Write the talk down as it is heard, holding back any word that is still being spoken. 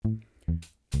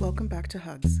Welcome back to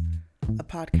Hugs, a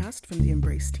podcast from the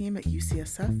Embrace team at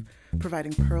UCSF,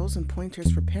 providing pearls and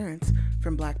pointers for parents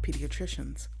from Black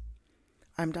pediatricians.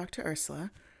 I'm Dr. Ursula.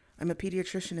 I'm a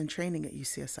pediatrician in training at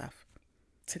UCSF.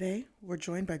 Today, we're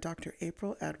joined by Dr.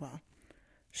 April Edwell.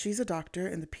 She's a doctor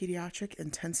in the Pediatric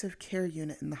Intensive Care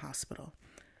Unit in the hospital.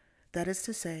 That is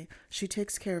to say, she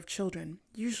takes care of children,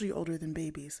 usually older than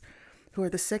babies, who are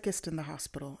the sickest in the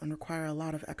hospital and require a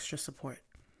lot of extra support.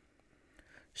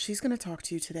 She's going to talk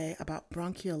to you today about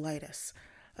bronchiolitis,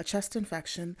 a chest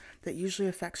infection that usually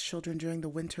affects children during the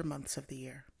winter months of the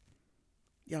year.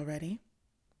 Y'all ready?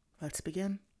 Let's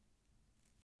begin.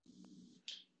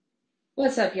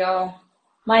 What's up, y'all?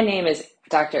 My name is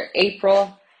Dr.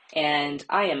 April, and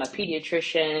I am a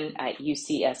pediatrician at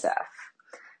UCSF.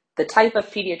 The type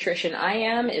of pediatrician I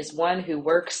am is one who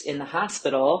works in the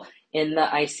hospital in the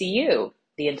ICU,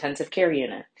 the intensive care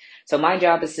unit. So my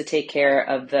job is to take care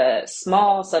of the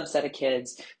small subset of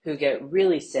kids who get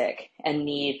really sick and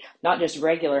need not just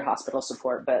regular hospital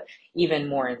support, but even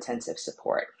more intensive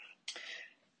support.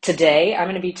 Today, I'm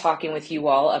going to be talking with you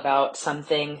all about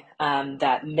something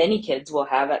that many kids will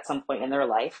have at some point in their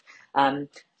life, and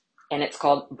it's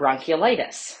called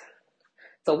bronchiolitis.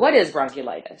 So what is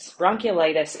bronchiolitis?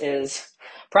 Bronchiolitis is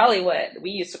probably what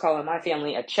we used to call in my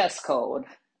family a chest cold.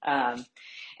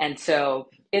 And so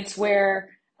it's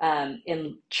where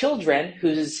in children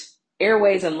whose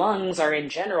airways and lungs are in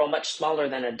general much smaller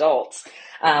than adults,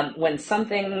 when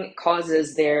something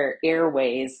causes their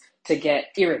airways to get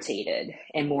irritated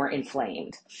and more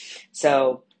inflamed.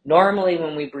 So normally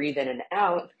when we breathe in and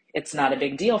out, it's not a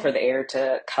big deal for the air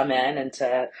to come in and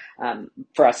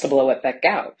for us to blow it back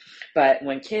out. But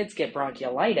when kids get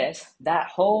bronchiolitis, that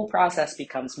whole process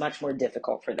becomes much more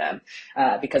difficult for them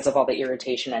because of all the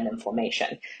irritation and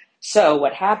inflammation. So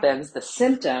what happens, the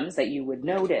symptoms that you would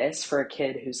notice for a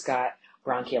kid who's got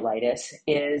bronchiolitis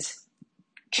is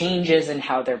changes in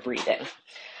how they're breathing.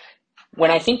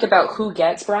 When I think about who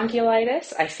gets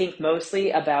bronchiolitis, I think mostly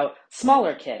about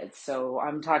smaller kids. So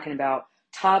I'm talking about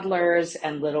toddlers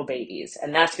and little babies,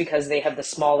 and that's because they have the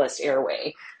smallest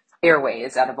airways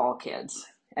out of all kids.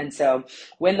 And so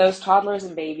when those toddlers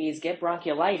and babies get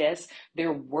bronchiolitis,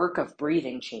 their work of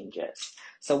breathing changes.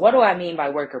 So what do I mean by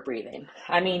work of breathing?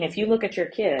 I mean, if you look at your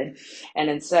kid and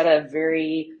instead of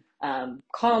very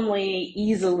calmly,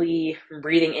 easily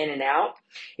breathing in and out,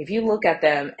 if you look at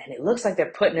them and it looks like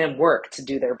they're putting in work to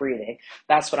do their breathing,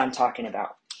 that's what I'm talking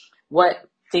about. What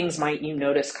things might you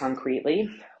notice concretely?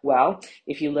 Well,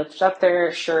 if you lift up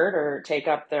their shirt or take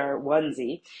up their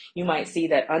onesie, you might see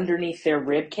that underneath their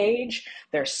rib cage,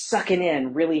 they're sucking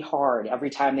in really hard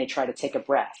every time they try to take a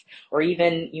breath. Or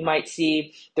even you might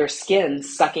see their skin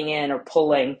sucking in or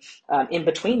pulling in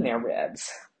between their ribs.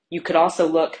 You could also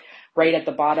look right at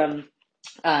the bottom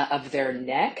of their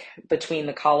neck between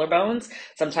the collarbones.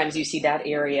 Sometimes you see that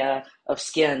area of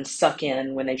skin suck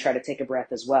in when they try to take a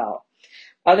breath as well.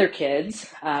 Other kids,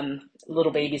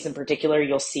 little babies in particular,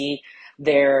 you'll see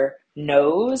their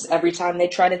nose, every time they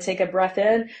try to take a breath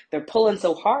in, they're pulling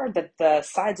so hard that the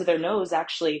sides of their nose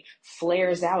actually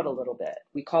flares out a little bit.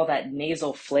 We call that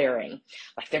nasal flaring,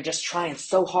 like they're just trying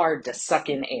so hard to suck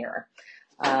in air.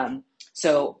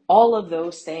 So all of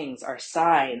those things are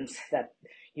signs that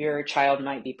your child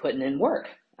might be putting in work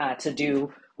to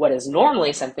do what is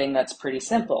normally something that's pretty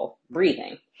simple,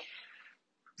 breathing.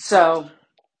 So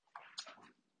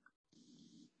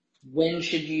when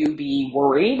should you be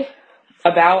worried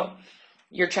about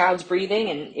your child's breathing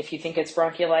and if you think it's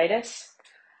bronchiolitis?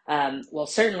 Well,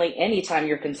 certainly anytime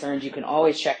you're concerned, you can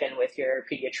always check in with your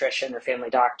pediatrician or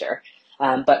family doctor.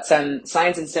 But some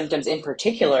signs and symptoms in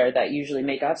particular that usually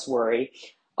make us worry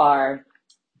are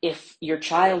if your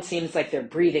child seems like they're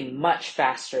breathing much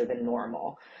faster than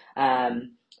normal.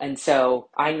 And so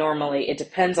it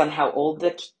depends on how old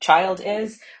the child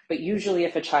is, but usually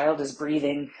if a child is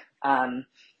breathing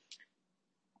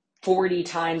 40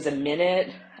 times a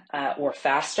minute or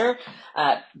faster,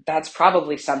 that's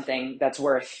probably something that's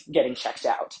worth getting checked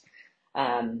out.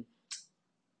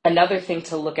 Another thing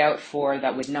to look out for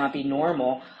that would not be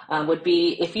normal would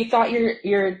be if you thought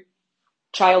your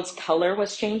child's color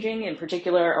was changing, in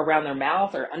particular around their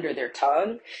mouth or under their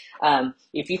tongue.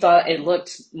 If you thought it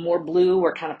looked more blue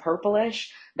or kind of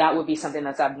purplish, that would be something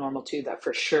that's abnormal too, that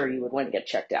for sure you would want to get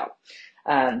checked out.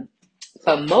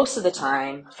 But most of the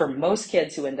time, for most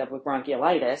kids who end up with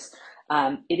bronchiolitis,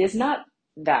 it is not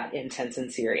that intense and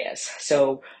serious.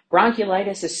 So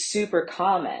bronchiolitis is super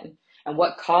common. And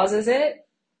what causes it?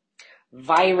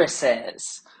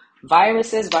 Viruses.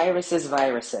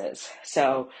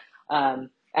 So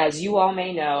as you all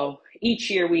may know,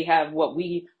 each year we have what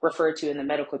we refer to in the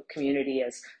medical community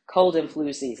as cold and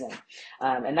flu season.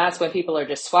 And that's when people are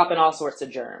just swapping all sorts of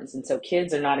germs. And so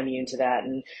kids are not immune to that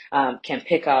and can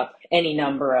pick up any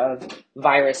number of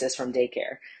viruses from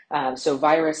daycare. So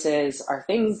viruses are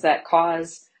things that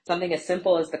cause something as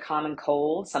simple as the common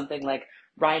cold, something like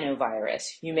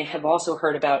rhinovirus. You may have also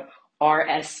heard about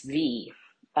RSV,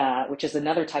 which is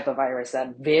another type of virus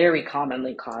that very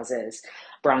commonly causes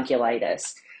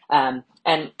bronchiolitis. And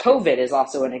COVID is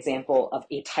also an example of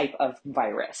a type of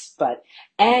virus, but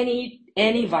any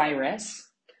virus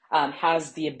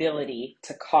has the ability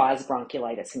to cause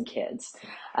bronchiolitis in kids.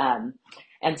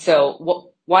 And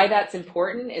so why that's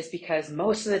important is because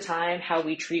most of the time how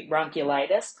we treat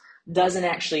bronchiolitis doesn't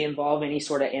actually involve any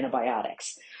sort of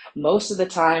antibiotics. Most of the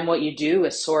time what you do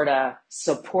is sort of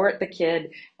support the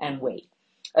kid and wait,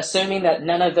 assuming that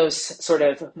none of those sort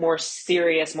of more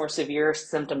serious, more severe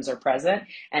symptoms are present,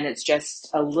 and it's just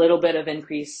a little bit of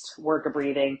increased work of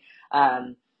breathing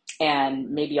and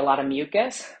maybe a lot of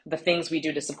mucus. The things we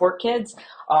do to support kids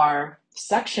are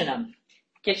suction them.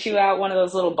 Get you out one of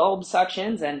those little bulb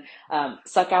suctions and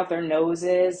suck out their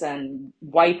noses and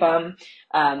wipe them.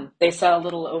 They sell a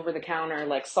little over-the-counter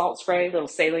like salt spray, little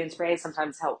saline spray,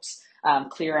 sometimes helps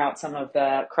clear out some of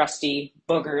the crusty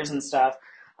boogers and stuff.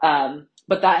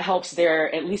 But that helps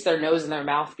at least their nose and their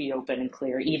mouth be open and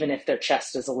clear, even if their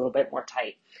chest is a little bit more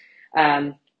tight.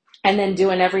 And then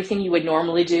doing everything you would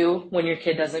normally do when your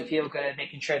kid doesn't feel good,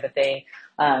 making sure that they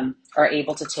are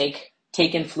able to take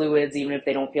in fluids, even if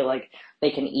they don't feel like they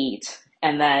can eat.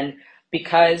 And then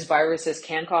because viruses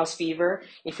can cause fever,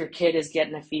 if your kid is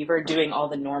getting a fever, doing all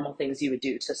the normal things you would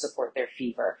do to support their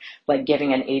fever, like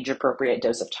giving an age-appropriate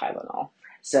dose of Tylenol.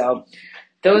 So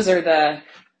those are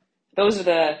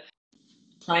the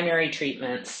primary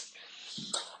treatments.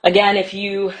 Again, if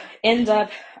you end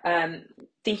up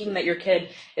thinking that your kid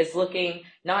is looking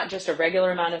not just a regular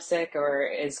amount of sick or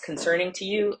is concerning to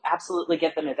you, absolutely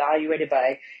get them evaluated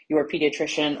by your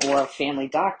pediatrician or family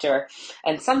doctor.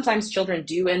 And sometimes children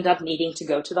do end up needing to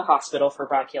go to the hospital for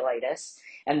bronchiolitis.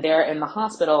 And they're in the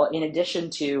hospital, in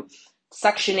addition to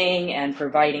suctioning and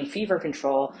providing fever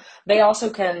control, they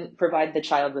also can provide the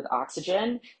child with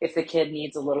oxygen if the kid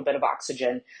needs a little bit of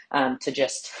oxygen to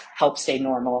just help stay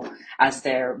normal as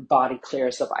their body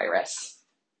clears the virus.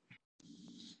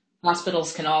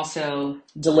 Hospitals can also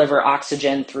deliver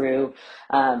oxygen through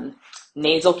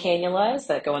nasal cannulas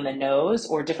that go in the nose,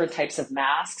 or different types of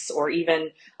masks, or even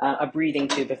a breathing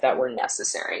tube if that were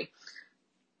necessary.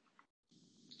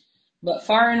 But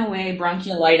far and away,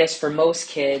 bronchiolitis for most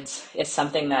kids is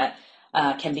something that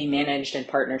can be managed in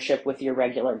partnership with your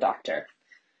regular doctor.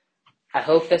 I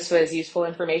hope this was useful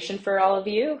information for all of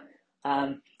you.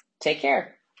 Take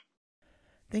care.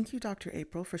 Thank you, Dr.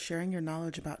 April, for sharing your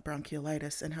knowledge about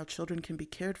bronchiolitis and how children can be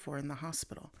cared for in the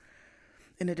hospital.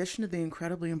 In addition to the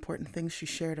incredibly important things she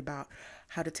shared about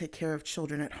how to take care of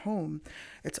children at home,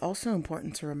 it's also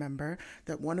important to remember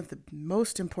that one of the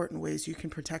most important ways you can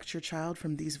protect your child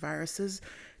from these viruses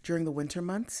during the winter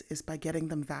months is by getting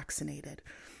them vaccinated.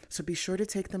 So be sure to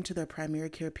take them to their primary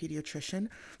care pediatrician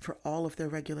for all of their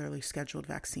regularly scheduled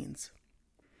vaccines.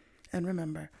 And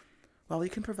remember, while we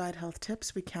can provide health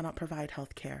tips, we cannot provide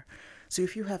health care. So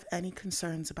if you have any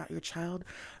concerns about your child,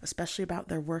 especially about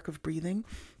their work of breathing,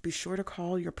 be sure to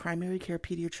call your primary care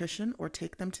pediatrician or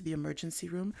take them to the emergency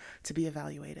room to be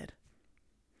evaluated.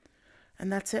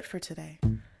 And that's it for today.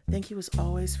 Thank you as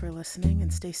always for listening,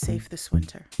 and stay safe this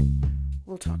winter.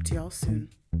 We'll talk to y'all soon.